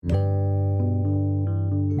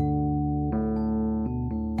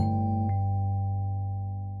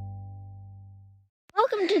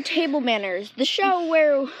to Table Manners, the show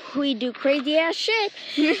where we do crazy ass shit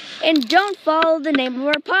and don't follow the name of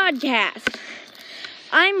our podcast.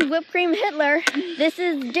 I'm Whipped Cream Hitler, this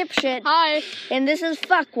is Dipshit, Hi. and this is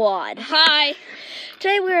Fuckwad. Hi.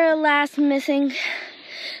 Today we're last missing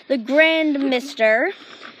the Grand Mister.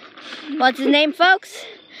 What's his name, folks?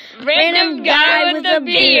 Random guy with a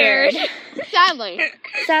beard.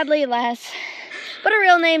 Sadly, last. But our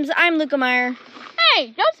real names, I'm Luca Meyer.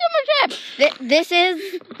 Hey, don't steal my chips. This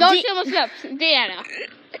is... Don't steal my chips. Deanna.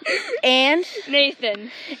 And...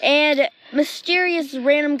 Nathan. And mysterious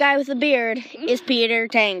random guy with a beard is Peter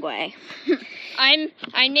Tangway. I'm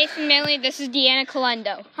Nathan Manley. This is Deanna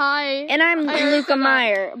Calendo. Hi. And I'm Luca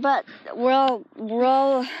Meyer. But we're all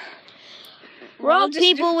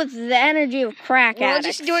people with the energy of crack We're all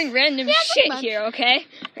addicts. just doing random shit here, okay?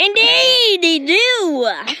 Indeed, they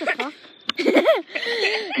do.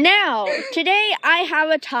 Now, today I have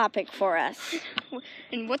a topic for us.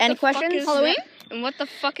 And what Any the fuck questions? is Halloween? That? And what the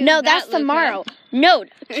fuck is No, that, that's Luca? tomorrow. Note,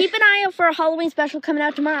 keep an eye out for a Halloween special coming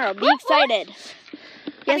out tomorrow. Be excited.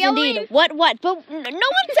 Yes, Halloween? indeed. What? But no one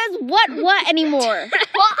says what anymore. Well,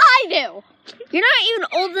 I do. You're not even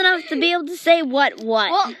old enough to be able to say what.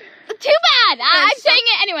 Well, too bad. I'm saying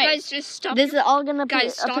it anyway. Guys, just stop. This is all gonna appear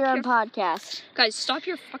on your podcast. Guys, stop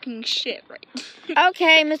your fucking shit right.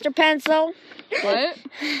 Okay, Mr. Pencil. What?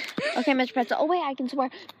 Okay, Mr. Pencil. Oh wait, I can swear,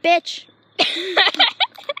 bitch.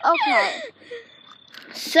 Okay.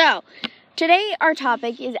 So, today our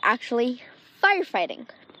topic is actually firefighting.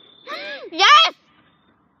 Yes.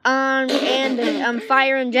 And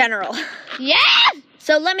fire in general. Yes.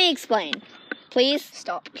 So let me explain. Please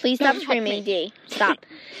stop. Please stop screaming, D. Stop.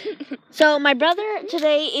 So my brother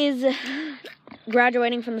today is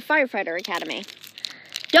graduating from the firefighter academy.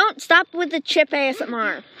 Don't stop with the chip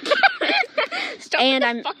ASMR. And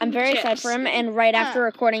I'm very excited for him. And right after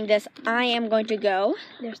recording this, I am going to go.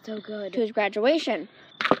 They're so good. To his graduation.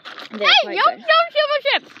 Hey, don't steal my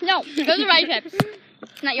chips. No, those are my chips.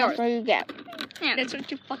 Not yours. That's what you get. Yeah. That's what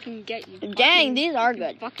you fucking get. You Dang, these are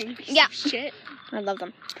good. Fucking piece of shit. I love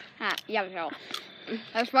them. Yeah, Michelle.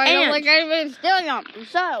 That's why I don't like anybody stealing them.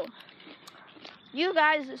 So, you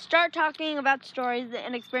guys start talking about stories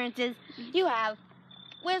and experiences you have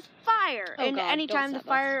with fire. Oh, and God, anytime the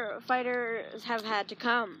firefighters have had to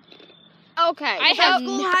come. Okay.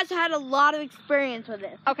 School has had a lot of experience with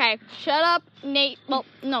this. Okay, shut up, Nate. Well,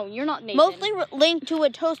 no, you're not Nathan. Mostly linked to a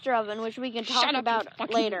toaster oven, which we can talk Shut up, about you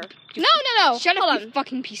fucking- later. No. Shut Hold up, on. You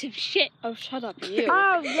fucking piece of shit. Oh, shut up, you.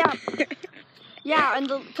 Oh, yeah. Yeah, and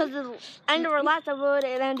because the end of our last episode,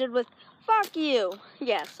 it ended with, fuck you.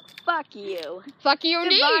 Yes, fuck you. Fuck you,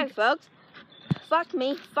 Goodbye, indeed. folks. Fuck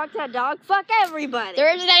me. Fuck that dog. Fuck everybody.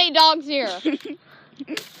 There isn't any dogs here.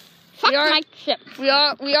 Fuck my chip. We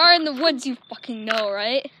are in the woods, you fucking know,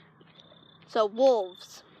 right? So,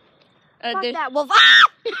 wolves. Fuck There's- that wolf. Ah!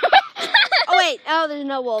 Oh, wait. Oh, there's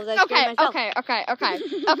no wolves. I scared myself.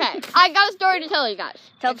 Okay. I got a story to tell you guys.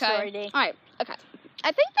 Tell the story, D. Alright, okay.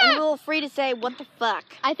 I think And that feel free to say, what the fuck?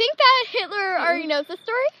 I think that Hitler already knows the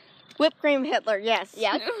story. Whipped cream Hitler, yes.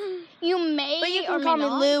 Yes. You may But you or can may call me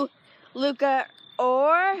not. Lou, Luca,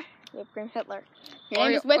 or whipped cream Hitler. Your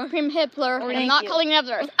name is Whipped Cream Hitler, and I'm Thank not you. calling it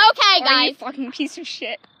others. Okay, You guys. fucking piece of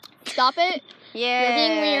shit. Stop it. Yeah. You're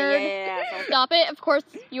being weird. Yeah. Stop it. Of course,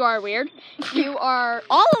 you are weird. You are...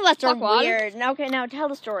 All of us are Fuckwad. weird. Okay, now tell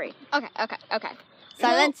the story. Okay.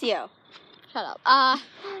 Silencio. Shut up.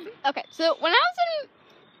 Okay, so when I was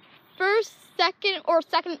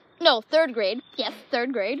in third grade. Yes,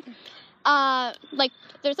 third grade.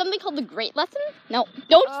 There's something called the Great Lesson. No,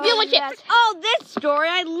 don't steal my chips. Yes. Oh, this story.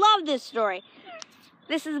 I love this story.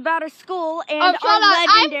 This is about our school and Oh, shut our up.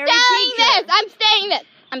 legendary teacher. I'm saying this.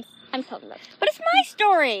 I'm telling this. But it's my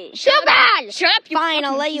story. Too bad. Shut up, you Fine,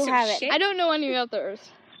 I'll fucking let you piece of have it. shit. I don't know any others.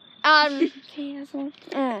 Okay, asshole.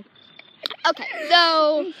 Okay,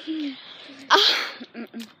 so...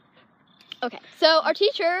 okay, so our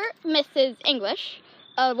teacher, Mrs. English,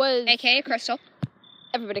 was... AKA Crystal.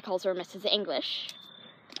 Everybody calls her Mrs. English.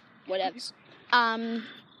 Whatevs.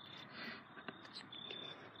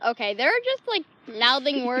 Okay, there are just,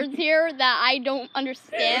 mouthing words here that I don't It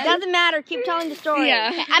understand. doesn't matter. Keep telling the story.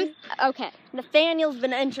 Yeah. Okay, Nathaniel's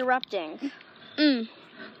been interrupting. Okay.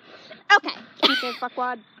 Okay,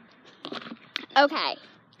 fuckwad. Okay.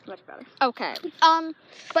 Much better. Okay.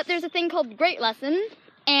 But there's a thing called Great Lesson,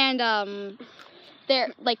 and, they're,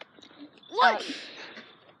 What?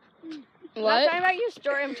 I'm not talking about your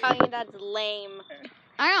story. I'm telling you that's lame.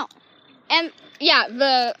 I know. And, yeah,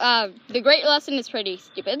 the Great Lesson is pretty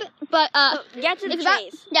stupid, but, Get to the it's about-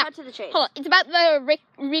 chase. yeah. Get to the chase. hold on, it's about the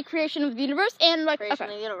recreation of the universe, and, Creation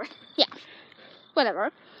of the universe.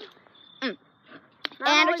 whatever.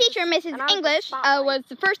 And our teacher, Mrs. English, was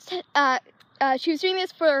the first, she was doing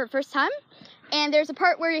this for her first time. And there's a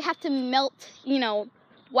part where you have to melt,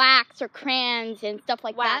 wax or crayons and stuff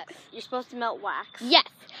like that. You're supposed to melt wax. Yes,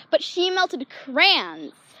 but she melted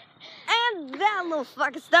crayons. And that little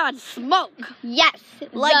fucker started to smoke. Yes.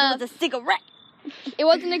 Like it was a cigarette. It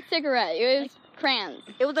wasn't a cigarette. It was crayons.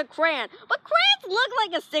 It was a crayon. But crayons look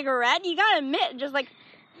like a cigarette. You gotta admit, just like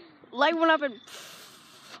light one up and...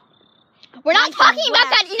 We're not talking about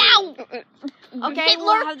that now! Okay, Hitler.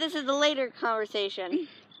 we'll have this as a later conversation.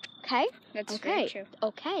 Okay. That's Okay. very true.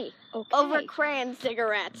 Okay. Over crayon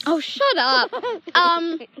cigarettes. Oh, shut up.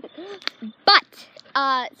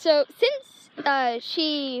 So since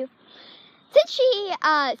she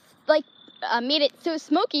made it so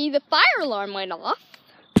smoky, the fire alarm went off.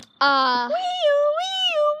 Wee-oo,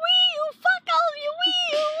 fuck all of you,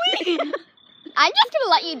 wee-oo. I'm just gonna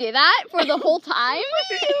let you do that for the whole time.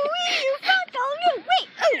 Wee-oo, fuck all of you,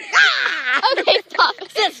 Okay, stop.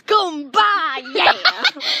 Just come by, yeah.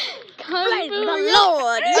 Praise the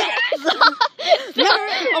Lord, yes.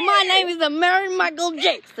 My name is Mary Michael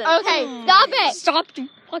Jackson. Okay, stop it. Stop, you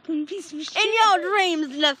fucking piece of shit. In your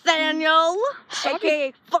dreams, Nathaniel.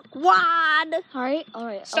 AKA fuckwad. All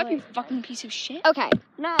right. Stop, you fucking piece of shit. Okay,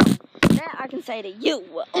 No, that I can say to you.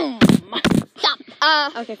 stop.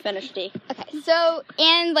 Okay, finish, D. Okay, so,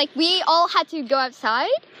 and, we all had to go outside,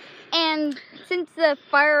 and since the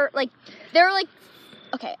fire, there were,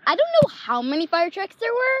 okay, I don't know how many fire trucks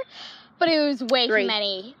there were, but it was way too 3.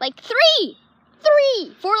 many. Three!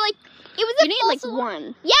 For, it was a You need, false alarm.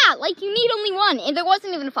 one. Yeah, you need only one, and there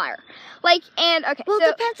wasn't even a fire. And, okay, Well, so,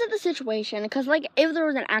 it depends on the situation, because, if there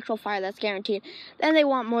was an actual fire that's guaranteed, then they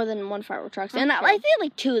want more than one firework truck. And Okay. I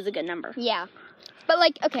think, 2 is a good number. yeah. But,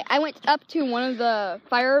 okay, I went up to one of the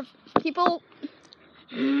fire people.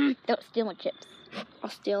 Don't steal my chips. I'll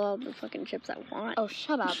steal all the fucking chips I want. Oh,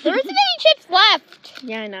 shut up. There isn't any chips left.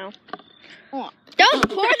 Yeah, I know. Oh. Don't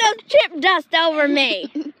pour those chip dust over me.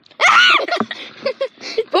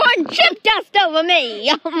 Pouring chip dust over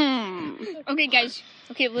me. Okay, guys.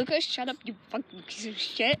 Okay, Lucas, shut up, you fucking piece of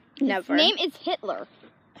shit. Never. His name is Hitler.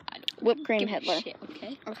 Whipped cream Give a Hitler. shit,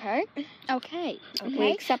 okay? Okay.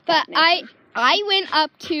 We accept But that. I went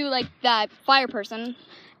up to the fire person,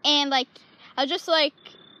 and I was just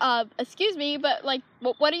excuse me, but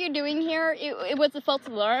what are you doing here? It was a false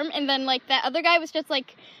alarm, and then that other guy was just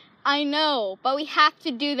I know, but we have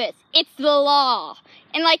to do this. It's the law,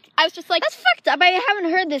 and I was just That's fucked up. I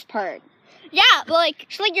haven't heard this part. yeah, but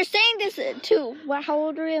You're saying this too. What? How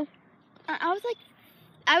old are you? I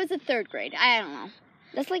was in 3rd grade. I don't know.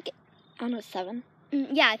 That's I don't know, 7.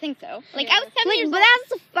 Yeah, I think so. I was 7 years But old.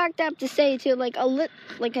 that's fucked up to say to a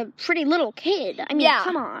pretty little kid. I mean, Yeah.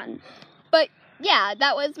 come on. But yeah,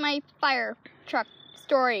 that was my fire truck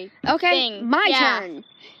story. Okay, Thing. my Yeah. turn.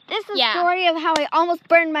 This is Yeah. the story of how I almost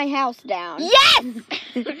burned my house down. Yes!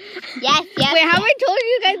 yes. Wait, have I told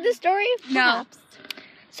you guys this story? No.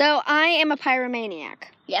 So I am a pyromaniac.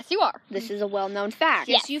 Yes, you are. This is a well-known fact.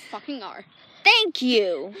 Yes. You fucking are. Thank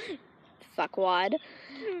you, fuckwad.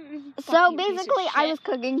 So Fucking piece of basically, I shit. was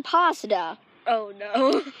cooking pasta. Oh,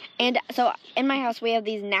 no. And so in my house, we have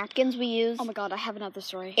these napkins we use. Oh my god, I have another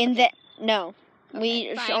story. No. We Okay,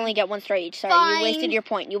 should fine. only get one story each. Sorry, Fine. you wasted your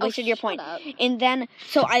point. You wasted your point. Shut up. And then,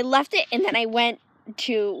 so I left it, and then I went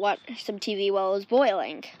to watch some TV while it was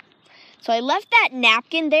boiling. So I left that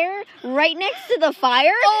napkin there, right next to the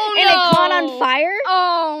fire, Oh, and it caught no. on fire.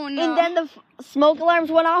 Oh no. And then the smoke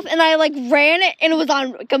alarms went off, and I ran it, and it was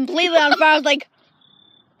completely on fire. I was like,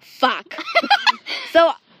 fuck.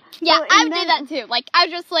 So yeah, so, I and would do then- that too. I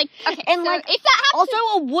was just okay. And, so if that happens, also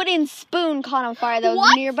a wooden spoon caught on fire that was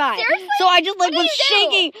What? nearby. Seriously? So I just What was did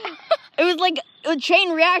you do? shaking. It was a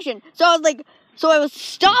chain reaction. So I was so I was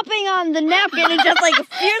stomping on the napkin and just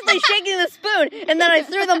fiercely shaking the spoon, and then I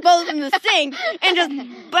threw them both in the sink and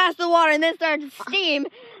just blasted the water, and then started to steam.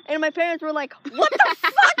 And my parents were like, "What the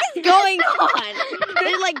fuck is going on?"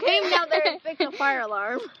 They came down there and fixed the fire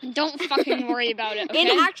alarm. Don't fucking worry about it, okay?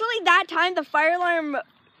 And actually, that time the fire alarm,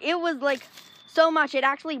 it was so much it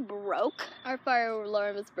actually broke. our fire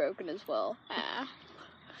alarm is broken as well.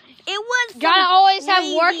 It was Gotta some always have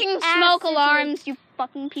crazy working smoke ass alarms, you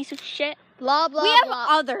fucking piece of shit. Blah blah We have blah.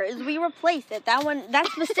 others. We replaced it. That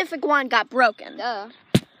specific one got broken. Duh.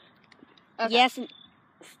 Okay. Yes,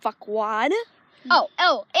 fuckwad.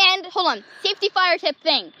 Oh, and hold on. Safety fire tip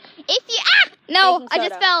thing. If you no, Baking I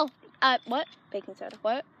just soda. fell. What? Baking soda.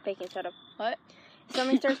 What? Baking soda. What? If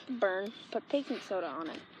something starts to burn, put baking soda on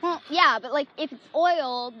it. Well, yeah, but if it's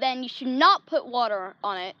oil, then you should not put water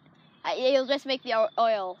on it. It'll just make the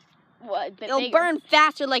oil a bit It'll bigger. burn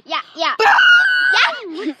faster. Yeah, yeah.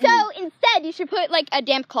 Yeah. So instead, you should put like a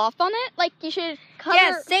damp cloth on it. Like you should cover.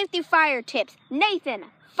 Yes, safety fire tips. Nathan,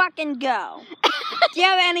 fucking go. Do you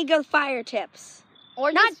have any good fire tips?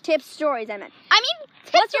 Or Not just, tips, stories, I meant. I mean,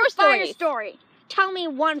 What's tips your or fire stories. story? Tell me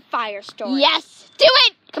one fire story. Yes, do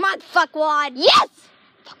it. Come on, fuckwad. Yes.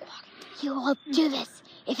 You will do this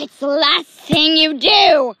if it's the last thing you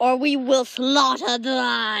do. Or we will slaughter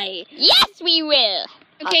thy. Yes, we will.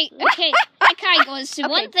 Okay, okay. Okay, guys. So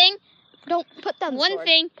Okay. one thing, Don't put down the One sword.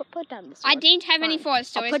 thing, Put down the sword. I didn't have any Fine. fire I'll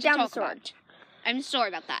stories put to down the talk sword. about. I'm sorry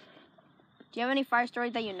about that. Do you have any fire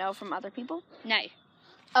stories that you know from other people? No.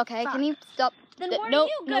 Okay, Fuck. can you stop? Then Th- what no, are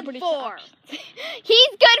you good nobody for? He's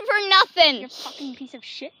good for nothing. You fucking piece of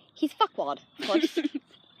shit. He's fuckwad, of course.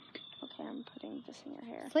 Okay, I'm putting this in your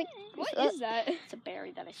hair. It's like, What uh, is that? It's a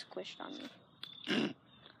berry that I squished on you.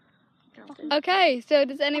 Okay, so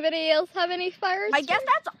does anybody else have any fires? I guess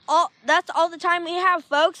that's all. That's all the time we have,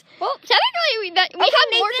 folks. Well, technically, we have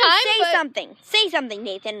Nathan, more time, say but something. Say something,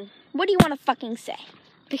 Nathan. What do you want to fucking say?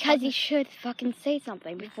 because you should fucking say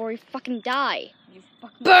something before you fucking die. You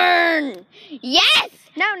fucking burn. Yes,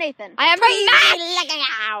 Now, Nathan. I have a match.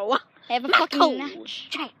 Ow. I have a Michael fucking match.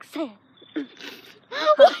 Jackson.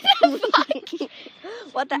 What the fuck?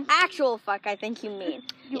 What the actual fuck I think you mean?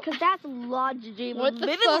 Because that's logically What the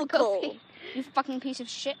fuck, biblical. okay. You fucking piece of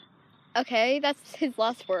shit. Okay, that's his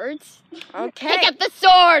last words. Okay. Pick up the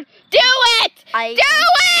sword. Do it. I Do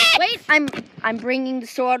it. wait. I'm bringing the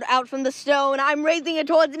sword out from the stone. I'm raising it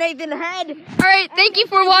towards Nathan's head. All right, thank you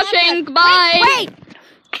for watching. Goodbye. Wait.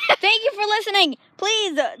 Thank you for listening.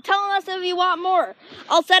 Please tell us if you want more.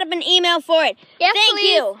 I'll set up an email for it. Yes, Thank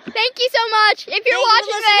please. you. Thank you so much. If you're Thank you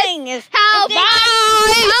watching for listening. this, help!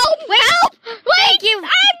 Help! Thank you.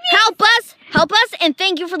 Help us, and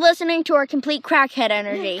thank you for listening to our complete crackhead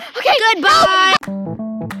energy. Okay, Goodbye.